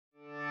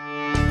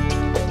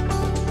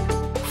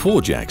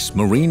Forjax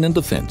Marine and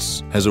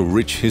Defence has a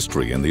rich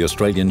history in the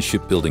Australian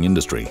shipbuilding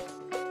industry.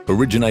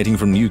 Originating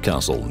from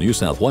Newcastle, New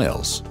South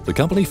Wales, the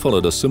company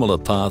followed a similar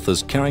path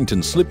as Carrington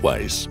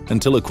Slipways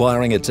until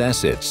acquiring its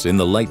assets in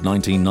the late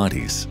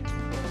 1990s.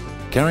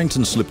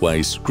 Carrington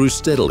Slipways grew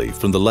steadily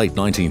from the late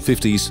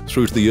 1950s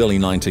through to the early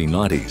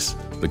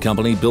 1990s. The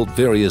company built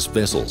various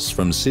vessels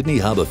from Sydney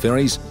harbour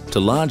ferries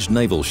to large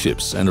naval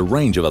ships and a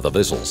range of other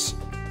vessels.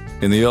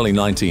 In the early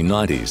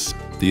 1990s,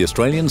 the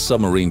Australian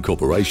Submarine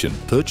Corporation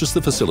purchased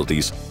the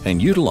facilities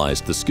and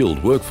utilised the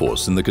skilled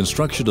workforce in the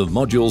construction of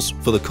modules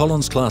for the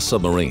Collins-class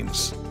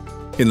submarines.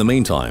 In the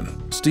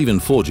meantime, Stephen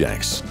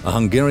Forjax, a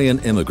Hungarian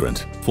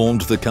immigrant,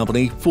 formed the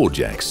company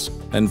Forjax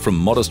and from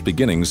modest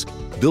beginnings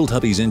built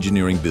up his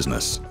engineering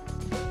business.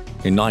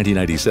 In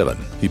 1987,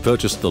 he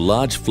purchased the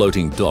large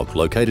floating dock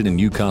located in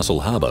Newcastle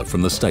Harbour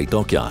from the State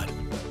Dockyard,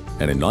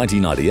 and in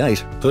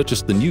 1998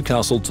 purchased the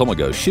Newcastle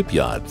Tomago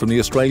shipyard from the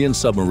Australian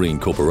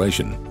Submarine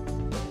Corporation.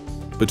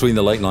 Between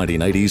the late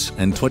 1980s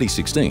and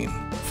 2016,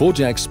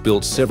 Forjax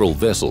built several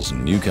vessels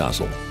in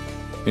Newcastle.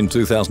 In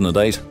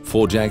 2008,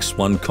 Forjax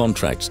won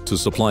contracts to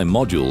supply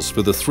modules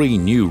for the 3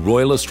 new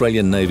Royal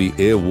Australian Navy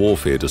air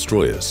warfare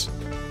destroyers.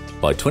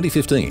 By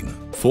 2015,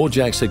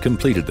 Forjax had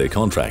completed their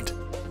contract,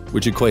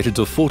 which equated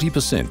to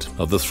 40%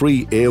 of the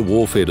 3 air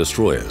warfare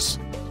destroyers.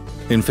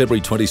 In February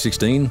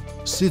 2016,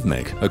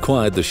 Civmec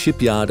acquired the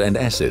shipyard and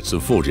assets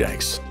of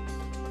Forjax.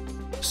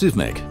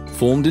 Civmec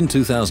formed in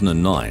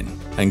 2009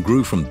 and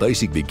grew from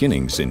basic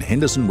beginnings in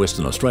Henderson,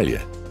 Western Australia,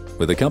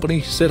 where the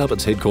company set up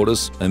its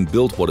headquarters and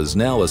built what is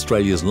now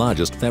Australia's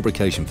largest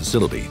fabrication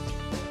facility.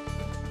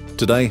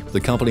 Today,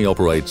 the company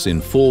operates in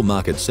 4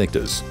 market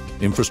sectors: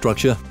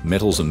 infrastructure,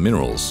 metals and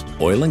minerals,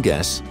 oil and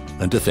gas,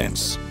 and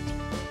defence.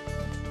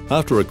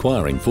 After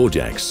acquiring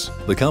Forjax,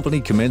 the company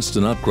commenced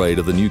an upgrade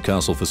of the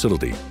Newcastle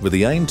facility with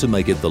the aim to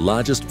make it the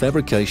largest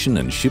fabrication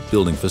and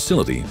shipbuilding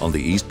facility on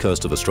the east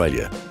coast of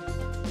Australia.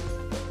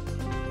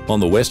 On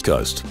the west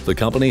coast, the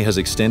company has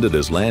extended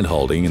its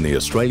landholding in the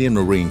Australian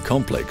Marine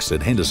Complex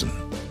at Henderson.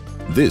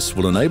 This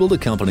will enable the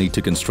company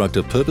to construct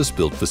a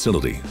purpose-built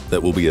facility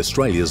that will be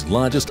Australia's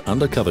largest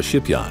undercover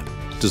shipyard,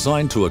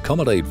 designed to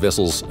accommodate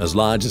vessels as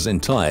large as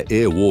entire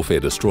air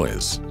warfare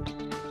destroyers.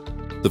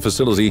 The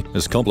facility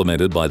is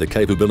complemented by the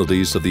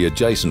capabilities of the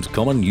adjacent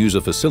common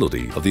user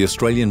facility of the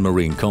Australian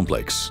Marine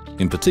Complex,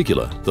 in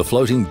particular the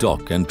floating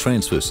dock and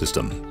transfer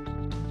system.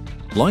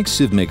 Like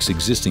Civmec's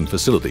existing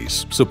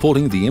facilities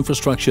supporting the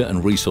infrastructure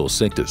and resource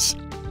sectors,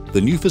 the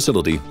new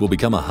facility will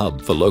become a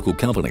hub for local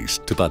companies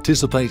to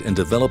participate and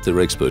develop their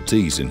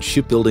expertise in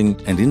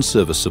shipbuilding and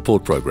in-service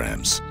support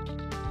programs.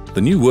 The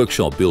new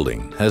workshop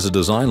building has a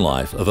design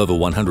life of over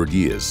 100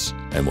 years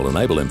and will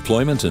enable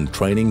employment and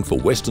training for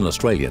Western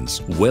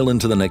Australians well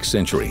into the next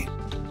century.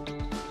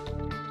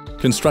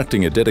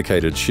 Constructing a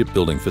dedicated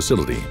shipbuilding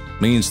facility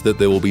means that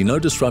there will be no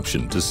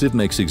disruption to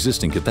Civmec's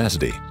existing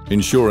capacity,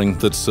 ensuring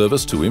that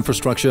service to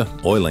infrastructure,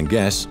 oil and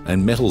gas,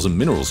 and metals and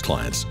minerals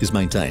clients is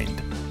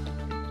maintained.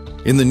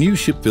 In the new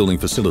shipbuilding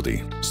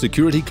facility,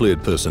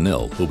 security-cleared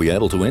personnel will be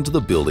able to enter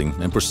the building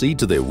and proceed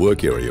to their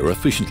work area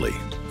efficiently,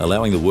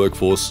 allowing the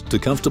workforce to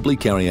comfortably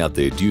carry out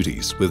their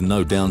duties with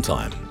no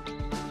downtime.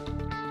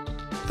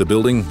 The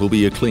building will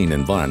be a clean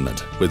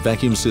environment with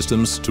vacuum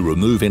systems to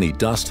remove any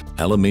dust,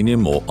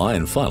 aluminium or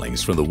iron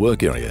filings from the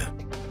work area.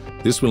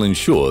 This will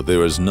ensure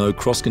there is no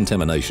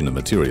cross-contamination of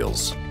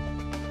materials.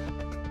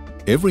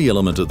 Every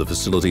element of the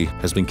facility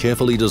has been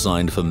carefully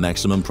designed for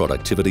maximum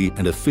productivity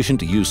and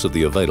efficient use of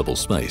the available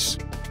space.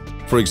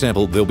 For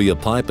example, there'll be a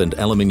pipe and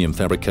aluminium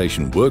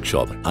fabrication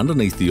workshop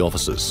underneath the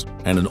offices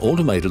and an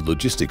automated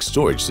logistics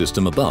storage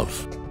system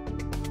above.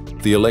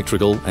 The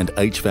electrical and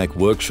HVAC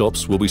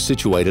workshops will be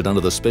situated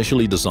under the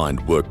specially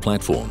designed work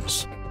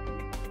platforms.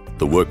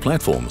 The work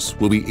platforms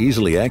will be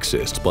easily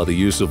accessed by the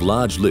use of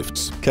large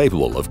lifts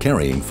capable of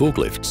carrying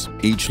forklifts.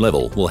 Each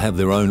level will have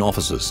their own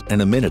offices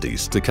and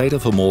amenities to cater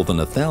for more than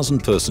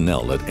 1,000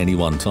 personnel at any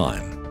one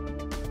time.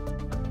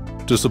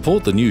 To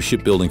support the new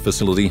shipbuilding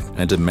facility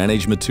and to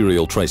manage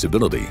material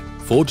traceability,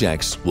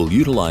 Forjax will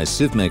utilise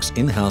Civmec's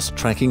in-house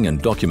tracking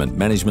and document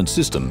management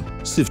system,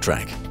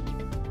 CivTrack.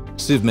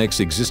 Civmec's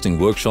existing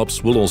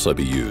workshops will also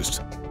be used.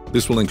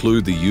 This will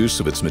include the use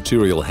of its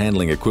material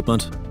handling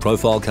equipment,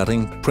 profile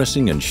cutting,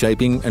 pressing and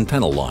shaping, and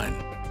panel line.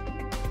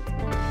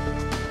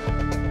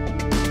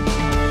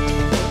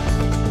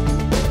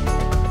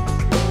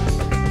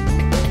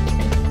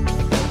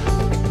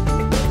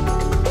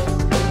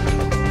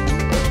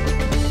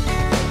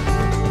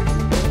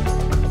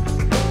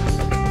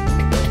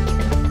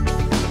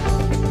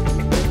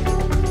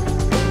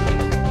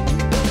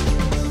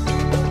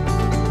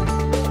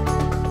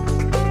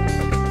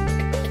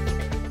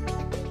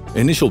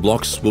 Initial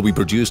blocks will be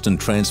produced and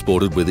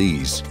transported with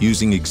ease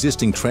using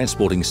existing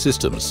transporting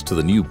systems to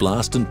the new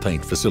blast and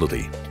paint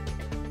facility.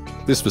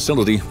 This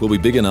facility will be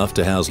big enough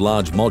to house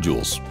large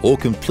modules or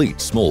complete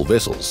small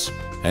vessels,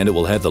 and it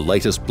will have the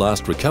latest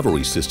blast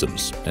recovery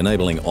systems,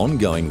 enabling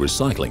ongoing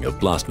recycling of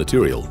blast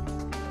material.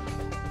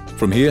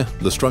 From here,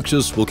 the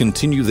structures will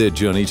continue their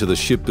journey to the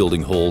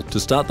shipbuilding hall to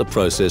start the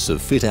process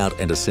of fit-out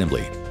and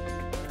assembly.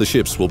 The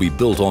ships will be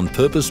built on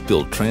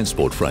purpose-built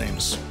transport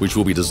frames, which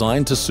will be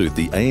designed to suit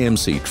the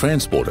AMC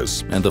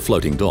transporters and the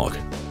floating dock.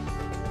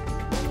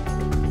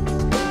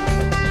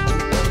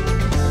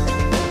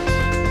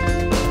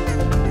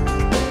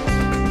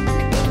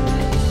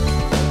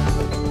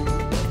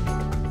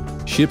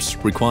 Ships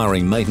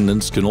requiring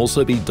maintenance can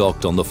also be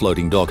docked on the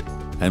floating dock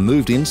and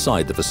moved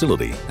inside the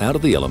facility out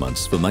of the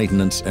elements for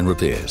maintenance and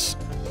repairs.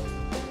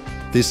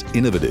 This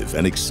innovative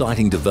and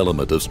exciting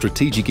development of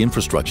strategic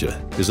infrastructure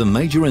is a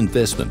major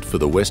investment for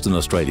the Western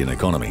Australian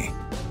economy.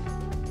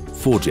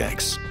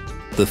 Forjax,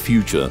 the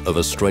future of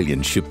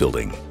Australian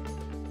shipbuilding.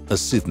 A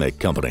Civmec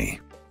company.